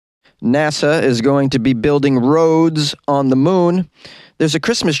NASA is going to be building roads on the moon. There's a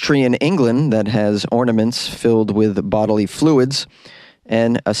Christmas tree in England that has ornaments filled with bodily fluids.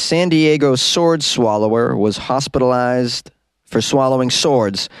 And a San Diego sword swallower was hospitalized for swallowing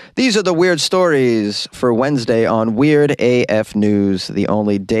swords. These are the weird stories for Wednesday on Weird AF News, the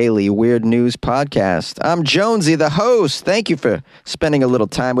only daily weird news podcast. I'm Jonesy, the host. Thank you for spending a little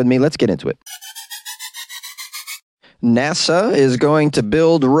time with me. Let's get into it. NASA is going to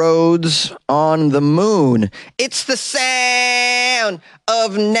build roads on the moon. It's the sound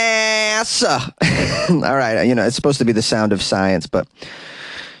of NASA. All right, it's supposed to be the sound of science, but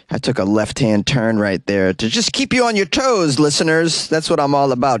I took a left-hand turn right there to just keep you on your toes, listeners. That's what I'm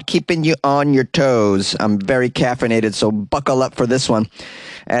all about, keeping you on your toes. I'm very caffeinated, so buckle up for this one.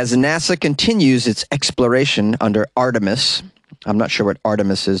 As NASA continues its exploration under Artemis, I'm not sure what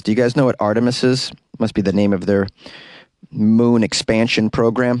Artemis is. Do you guys know what Artemis is? Must be the name of their moon expansion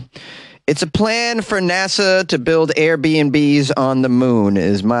program. It's a plan for NASA to build Airbnbs on the moon,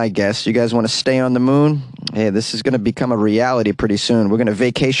 is my guess. You guys want to stay on the moon? Hey, this is going to become a reality pretty soon. We're going to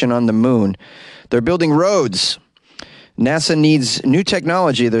vacation on the moon. They're building roads. NASA needs new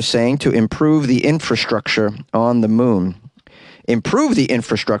technology, they're saying, to improve the infrastructure on the moon. Improve the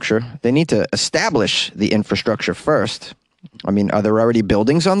infrastructure? They need to establish the infrastructure first. I mean, are there already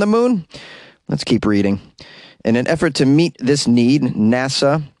buildings on the moon? Let's keep reading. In an effort to meet this need,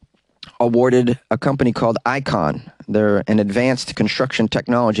 NASA awarded a company called Icon. They're an advanced construction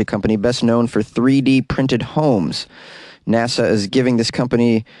technology company best known for 3D printed homes. NASA is giving this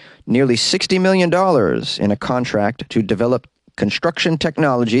company nearly $60 million in a contract to develop construction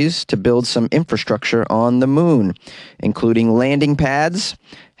technologies to build some infrastructure on the moon, including landing pads,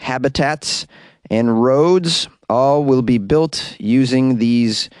 habitats, and roads. All will be built using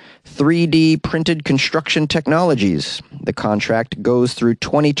these 3D printed construction technologies. The contract goes through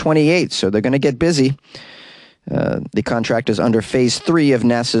 2028, so they're going to get busy. The contract is under Phase 3 of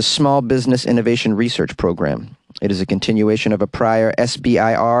NASA's Small Business Innovation Research Program. It is a continuation of a prior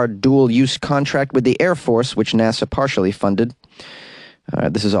SBIR dual-use contract with the Air Force, which NASA partially funded.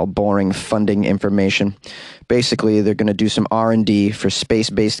 This is all boring funding information. Basically, they're going to do some R&D for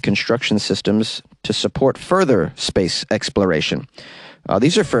space-based construction systems to support further space exploration.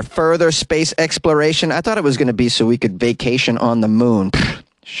 These are for further space exploration. I thought it was going to be so we could vacation on the moon.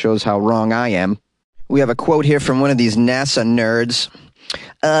 Shows how wrong I am. We have a quote here from one of these NASA nerds.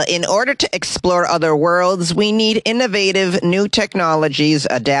 In order to explore other worlds, we need innovative new technologies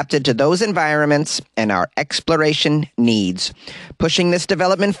adapted to those environments and our exploration needs. Pushing this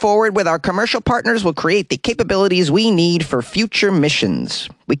development forward with our commercial partners will create the capabilities we need for future missions.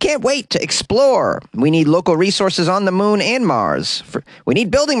 We can't wait to explore. We need local resources on the moon and Mars. We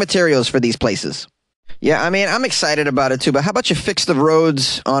need building materials for these places. Yeah, I mean, I'm excited about it too, but how about you fix the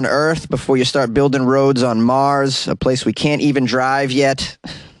roads on Earth before you start building roads on Mars, a place we can't even drive yet?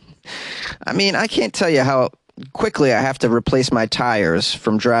 I mean, I can't tell you how quickly I have to replace my tires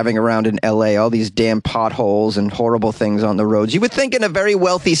from driving around in LA, all these damn potholes and horrible things on the roads. You would think in a very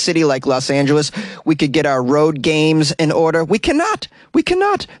wealthy city like Los Angeles, we could get our road games in order. We cannot. We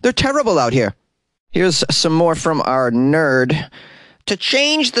cannot. They're terrible out here. Here's some more from our nerd. To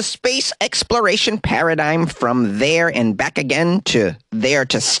change the space exploration paradigm from there and back again to there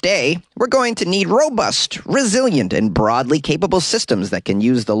to stay, we're going to need robust, resilient, and broadly capable systems that can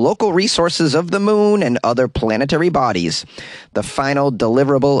use the local resources of the moon and other planetary bodies. The final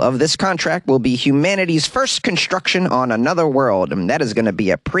deliverable of this contract will be humanity's first construction on another world, and that is going to be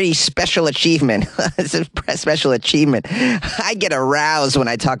a pretty special achievement. It's a special achievement. I get aroused when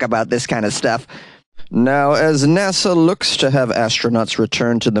I talk about this kind of stuff. Now, as NASA looks to have astronauts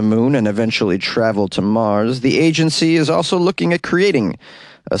return to the moon and eventually travel to Mars, the agency is also looking at creating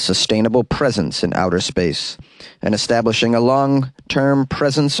a sustainable presence in outer space and establishing a long-term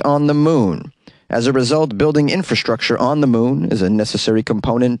presence on the moon. As a result, building infrastructure on the moon is a necessary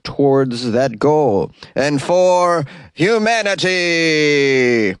component towards that goal. And for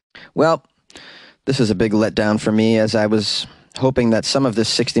humanity! Well, this is a big letdown for me, as I was hoping that some of this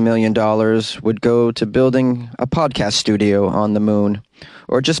 $60 million would go to building a podcast studio on the moon,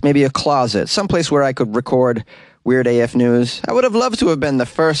 or just maybe a closet, someplace where I could record Weird AF News. I would have loved to have been the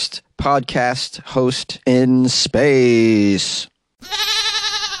first podcast host in space.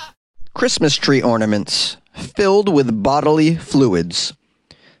 Christmas tree ornaments filled with bodily fluids.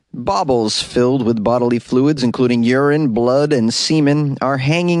 Baubles filled with bodily fluids, including urine, blood, and semen, are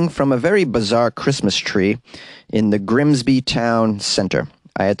hanging from a very bizarre Christmas tree in the Grimsby town center.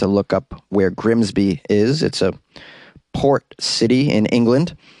 I had to look up where Grimsby is. It's a port city in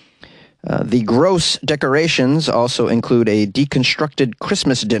England. The gross decorations also include a deconstructed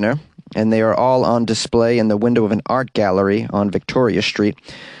Christmas dinner and they are all on display in the window of an art gallery on Victoria Street.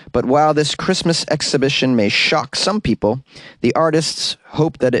 But while this Christmas exhibition may shock some people, the artists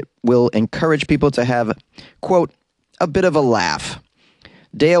hope that it will encourage people to have, quote, a bit of a laugh.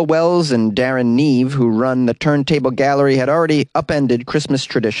 Dale Wells and Darren Neve, who run the Turntable Gallery, had already upended Christmas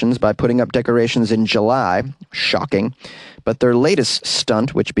traditions by putting up decorations in July. Shocking. But their latest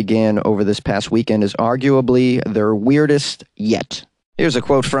stunt, which began over this past weekend, is arguably their weirdest yet. Here's a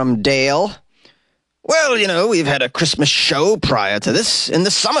quote from Dale. Well, we've had a Christmas show prior to this in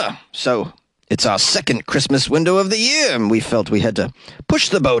the summer, so it's our second Christmas window of the year, and we felt we had to push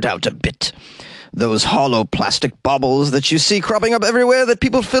the boat out a bit. Those hollow plastic baubles that you see cropping up everywhere that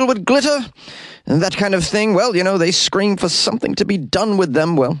people fill with glitter and that kind of thing, well, they scream for something to be done with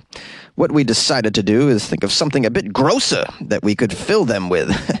them. Well, what we decided to do is think of something a bit grosser that we could fill them with.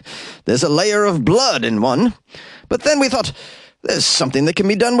 There's a layer of blood in one, but then we thought, there's something that can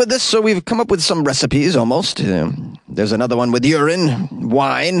be done with this, so we've come up with some recipes, almost. There's another one with urine,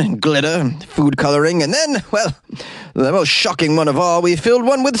 wine, glitter, food coloring, and then, well, the most shocking one of all, we filled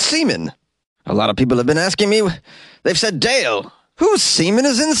one with semen. A lot of people have been asking me, they've said, Dale, whose semen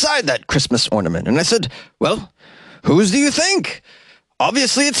is inside that Christmas ornament? And I said, well, whose do you think?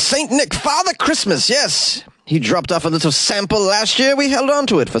 Obviously, it's St. Nick, Father Christmas, yes. He dropped off a little sample last year. We held on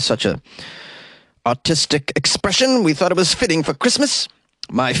to it for such a artistic expression. We thought it was fitting for Christmas.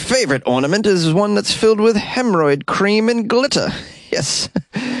 My favorite ornament is one that's filled with hemorrhoid cream and glitter. Yes.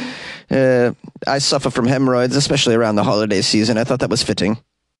 I suffer from hemorrhoids, especially around the holiday season. I thought that was fitting.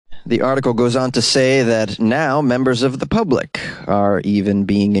 The article goes on to say that now members of the public are even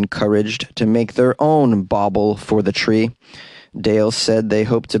being encouraged to make their own bauble for the tree. Dale said they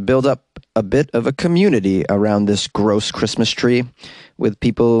hope to build up a bit of a community around this gross Christmas tree, with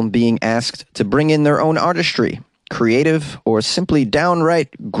people being asked to bring in their own artistry, creative or simply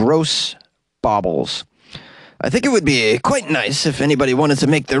downright gross baubles. I think it would be quite nice if anybody wanted to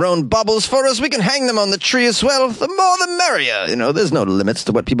make their own baubles for us. We can hang them on the tree as well. The more the merrier. There's no limits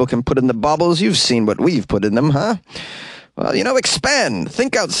to what people can put in the baubles. You've seen what we've put in them, huh? Well, expand.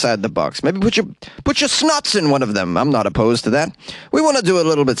 Think outside the box. Maybe put your snots in one of them. I'm not opposed to that. We want to do a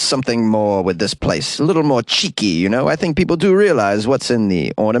little bit something more with this place. A little more cheeky, I think people do realize what's in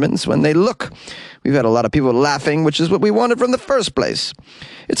the ornaments when they look. We've had a lot of people laughing, which is what we wanted from the first place.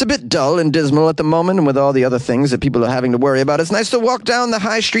 It's a bit dull and dismal at the moment, and with all the other things that people are having to worry about, it's nice to walk down the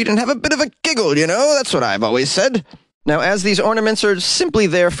high street and have a bit of a giggle, That's what I've always said. Now, as these ornaments are simply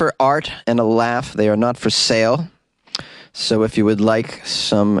there for art and a laugh, they are not for sale. So if you would like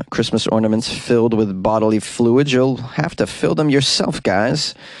some Christmas ornaments filled with bodily fluids, you'll have to fill them yourself,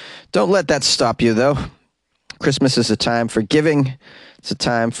 guys. Don't let that stop you, though. Christmas is a time for giving. It's a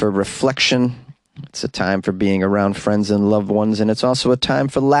time for reflection. It's a time for being around friends and loved ones, and it's also a time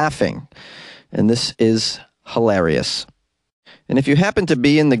for laughing. And this is hilarious. And if you happen to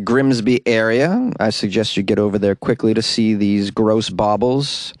be in the Grimsby area, I suggest you get over there quickly to see these gross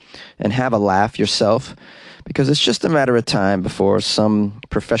baubles and have a laugh yourself, because it's just a matter of time before some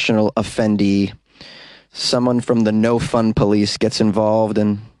professional offendee, someone from the No Fun Police gets involved,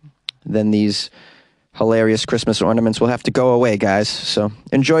 and then these hilarious Christmas ornaments will have to go away, guys. So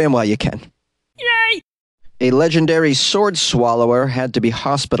enjoy them while you can. Yay! A legendary sword swallower had to be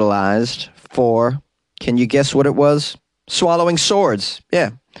hospitalized for, can you guess what it was? Swallowing swords.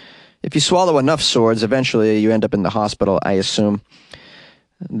 Yeah. If you swallow enough swords, eventually you end up in the hospital, I assume.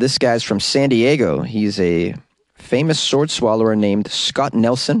 This guy's from San Diego. He's a famous sword swallower named Scott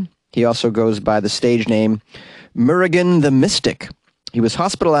Nelson. He also goes by the stage name Murrigan the Mystic. He was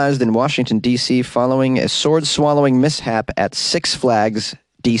hospitalized in Washington, D.C. following a sword-swallowing mishap at Six Flags,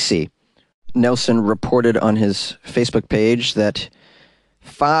 D.C. Nelson reported on his Facebook page that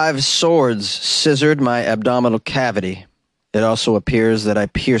 5 swords scissored my abdominal cavity. It also appears that I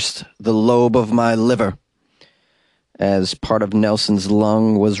pierced the lobe of my liver. As part of Nelson's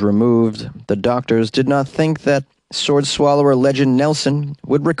lung was removed, the doctors did not think that sword swallower legend Nelson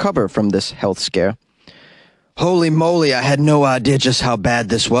would recover from this health scare. Holy moly, I had no idea just how bad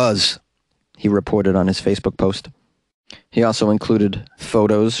this was, he reported on his Facebook post. He also included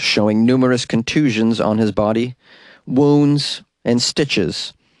photos showing numerous contusions on his body, wounds, and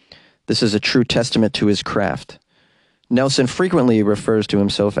stitches. This is a true testament to his craft. Nelson frequently refers to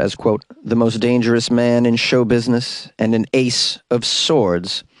himself as, quote, the most dangerous man in show business and an ace of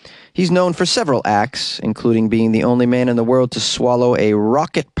swords. He's known for several acts, including being the only man in the world to swallow a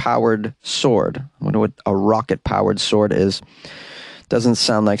rocket-powered sword. I wonder what a rocket-powered sword is. Doesn't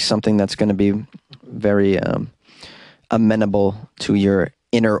sound like something that's going to be very amenable to your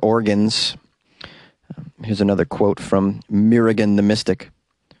inner organs. Here's another quote from Murrigan the Mystic.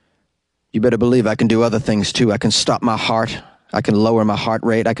 You better believe I can do other things too. I can stop my heart. I can lower my heart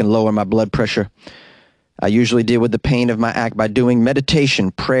rate. I can lower my blood pressure. I usually deal with the pain of my act by doing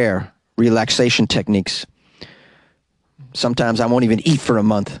meditation, prayer, relaxation techniques. Sometimes I won't even eat for a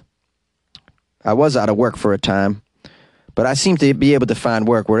month. I was out of work for a time, but I seem to be able to find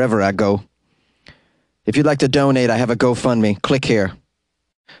work wherever I go. If you'd like to donate, I have a GoFundMe. Click here.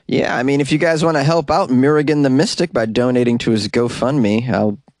 Yeah, I mean, if you guys want to help out Murugan the Mystic by donating to his GoFundMe,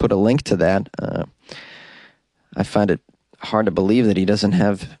 I'll put a link to that. I find it hard to believe that he doesn't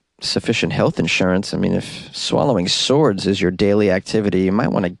have sufficient health insurance. I mean, if swallowing swords is your daily activity, you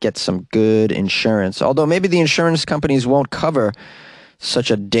might want to get some good insurance. Although maybe the insurance companies won't cover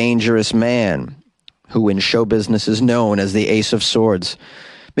such a dangerous man who in show business is known as the Ace of Swords.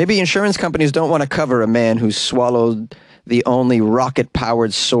 Maybe insurance companies don't want to cover a man who swallowed the only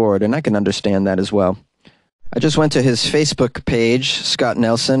rocket-powered sword, and I can understand that as well. I just went to his Facebook page, Scott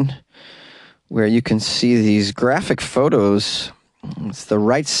Nelson, where you can see these graphic photos. It's the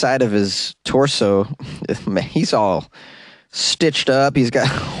right side of his torso. He's all stitched up. He's got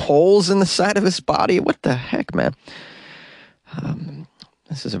holes in the side of his body. What the heck, man?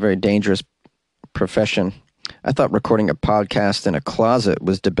 This is a very dangerous profession. I thought recording a podcast in a closet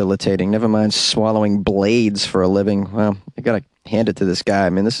was debilitating. Never mind swallowing blades for a living. Well, I got to hand it to this guy. I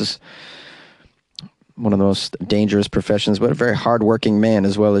mean, this is one of the most dangerous professions, but a very hardworking man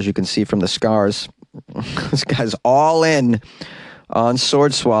as well, as you can see from the scars. This guy's all in on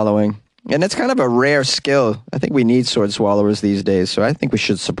sword swallowing. And it's kind of a rare skill. I think we need sword swallowers these days, so I think we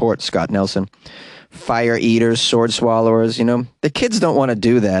should support Scott Nelson. Fire eaters, sword swallowers, you know. The kids don't want to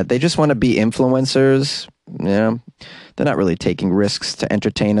do that. They just want to be influencers. You know, they're not really taking risks to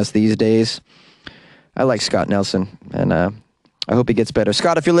entertain us these days. I like Scott Nelson, and I hope he gets better.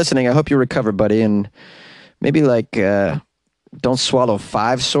 Scott, if you're listening, I hope you recover, buddy, and maybe don't swallow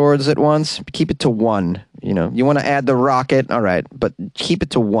 5 swords at once. Keep it to 1. You know, you want to add the rocket, all right, but keep it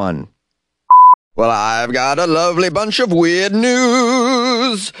to 1. Well, I've got a lovely bunch of weird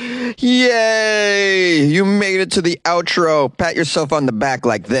news. Yay! You made it to the outro. Pat yourself on the back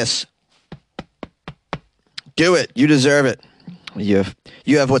like this. Do it. You deserve it. You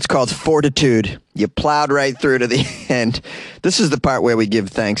have what's called fortitude. You plowed right through to the end. This is the part where we give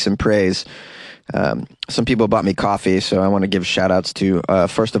thanks and praise. Some people bought me coffee, so I want to give shout-outs to,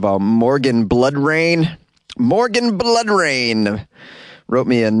 first of all, Morgan Bloodrain. Morgan Bloodrain wrote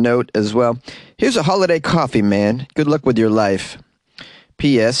me a note as well. Here's a holiday coffee, man. Good luck with your life.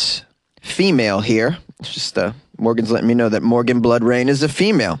 P.S. Female here. It's just Morgan's letting me know that Morgan Bloodrain is a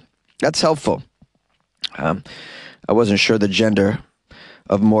female. That's helpful. I wasn't sure the gender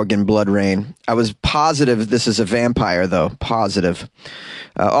of Morgan Bloodrain. I was positive this is a vampire, though. Positive.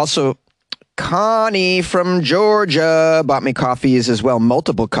 Also, Connie from Georgia bought me coffees as well,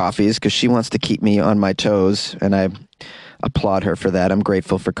 multiple coffees, because she wants to keep me on my toes, and I applaud her for that. I'm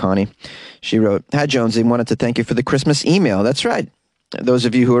grateful for Connie. She wrote, "Hi, Jonesy. Wanted to thank you for the Christmas email." That's right. Those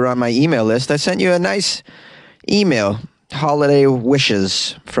of you who are on my email list, I sent you a nice email. Holiday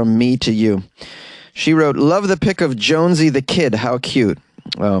wishes from me to you. She wrote, "Love the pic of Jonesy the kid. How cute."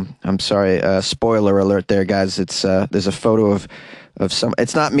 Oh, I'm sorry. Spoiler alert there, guys. It's there's a photo of some.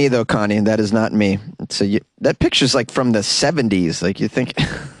 It's not me though, Connie. That is not me. That picture's like from the 70s. Like you think,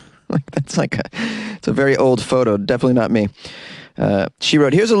 like that's it's a very old photo. Definitely not me. She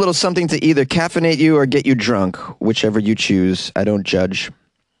wrote, "Here's a little something to either caffeinate you or get you drunk, whichever you choose. I don't judge.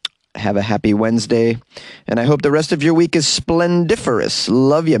 Have a happy Wednesday, and I hope the rest of your week is splendiferous.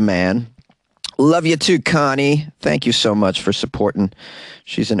 Love you, man." Love you too, Connie. Thank you so much for supporting.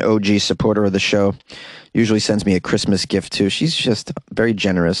 She's an OG supporter of the show. Usually sends me a Christmas gift too. She's just very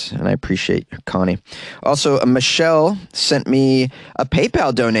generous, and I appreciate Connie. Also, Michelle sent me a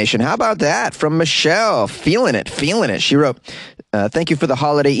PayPal donation. How about that? From Michelle. Feeling it. She wrote, "Thank you for the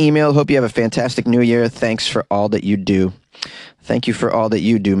holiday email. Hope you have a fantastic new year. Thanks for all that you do." Thank you for all that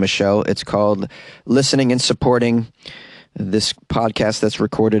you do, Michelle. It's called listening and supporting this podcast that's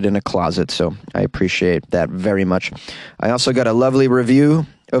recorded in a closet, so I appreciate that very much. I also got a lovely review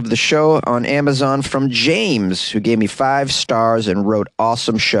of the show on Amazon from James, who gave me 5 stars and wrote,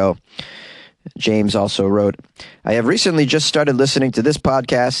 "Awesome show." James also wrote, "I have recently just started listening to this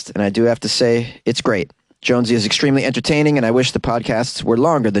podcast, and I do have to say it's great. Jonesy is extremely entertaining, and I wish the podcasts were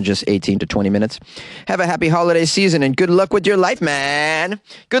longer than just 18 to 20 minutes. Have a happy holiday season, and good luck with your life, man.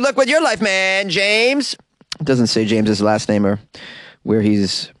 Good luck with your life, man, James." It doesn't say James's last name or where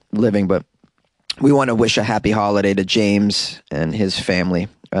he's living, but we want to wish a happy holiday to James and his family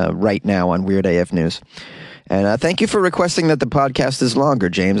right now on Weird AF News. And thank you for requesting that the podcast is longer,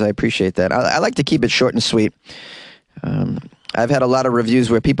 James. I appreciate that. I like to keep it short and sweet. I've had a lot of reviews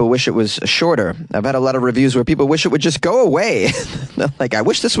where people wish it was shorter. I've had a lot of reviews where people wish it would just go away. Like, I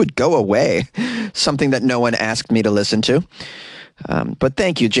wish this would go away. Something that no one asked me to listen to. But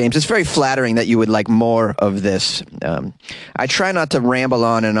thank you, James. It's very flattering that you would like more of this. I try not to ramble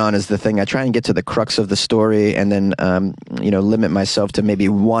on and on is the thing. I try and get to the crux of the story and then, limit myself to maybe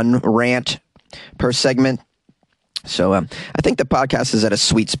one rant per segment. So I think the podcast is at a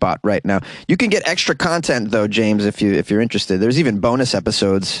sweet spot right now. You can get extra content though, James, if you're interested. There's even bonus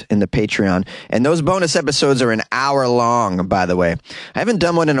episodes in the Patreon, and those bonus episodes are an hour long. By the way, I haven't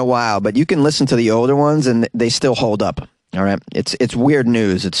done one in a while, but you can listen to the older ones, and they still hold up. All right, it's weird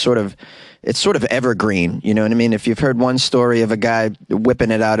news. It's sort of evergreen. You know what I mean? If you've heard one story of a guy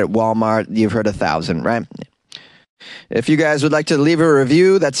whipping it out at Walmart, you've heard 1,000, right? If you guys would like to leave a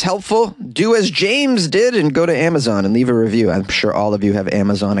review, that's helpful. Do as James did and go to Amazon and leave a review. I'm sure all of you have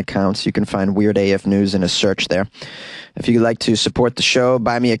Amazon accounts. You can find Weird AF News in a search there. If you'd like to support the show,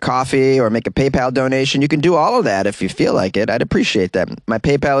 buy me a coffee or make a PayPal donation, you can do all of that if you feel like it. I'd appreciate that. My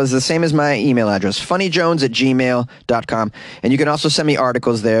PayPal is the same as my email address, funnyjones@gmail.com. And you can also send me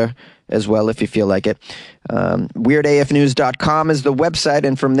articles there as well if you feel like it. WeirdAFnews.com is the website,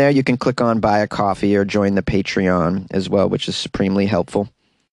 and from there you can click on Buy a Coffee or join the Patreon as well, which is supremely helpful.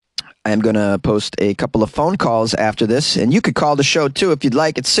 I'm going to post a couple of phone calls after this, and you could call the show too if you'd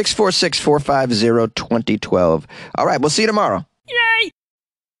like. It's 646-450-2012. All right, we'll see you tomorrow. Yay!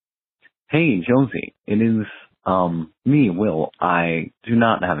 Hey, Jonesy. It is me, Will. I do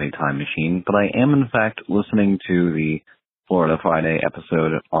not have a time machine, but I am in fact listening to the Florida Friday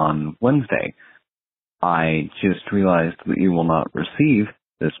episode on Wednesday. I just realized that you will not receive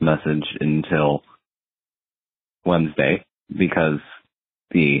this message until Wednesday because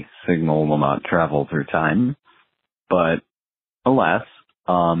the signal will not travel through time. But alas,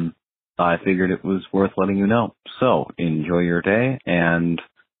 I figured it was worth letting you know. So enjoy your day, and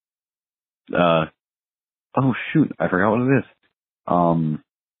oh shoot, I forgot what it is.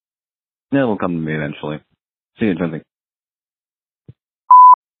 It'll come to me eventually. See you, Jonesy.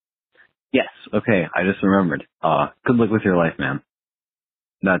 Yes, okay, I just remembered. Good luck with your life, man.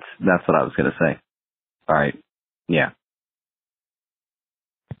 That's what I was gonna say. Alright, yeah.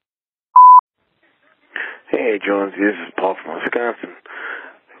 Hey, Jonesy, this is Paul from Wisconsin.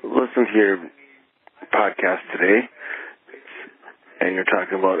 Listen to your podcast today, and you're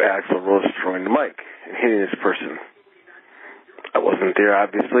talking about Axl Rose throwing the mic and hitting this person. I wasn't there,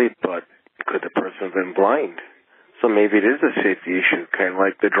 obviously, but could the person have been blind? So maybe it is a safety issue, kind of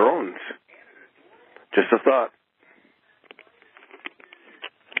like the drones. Just a thought.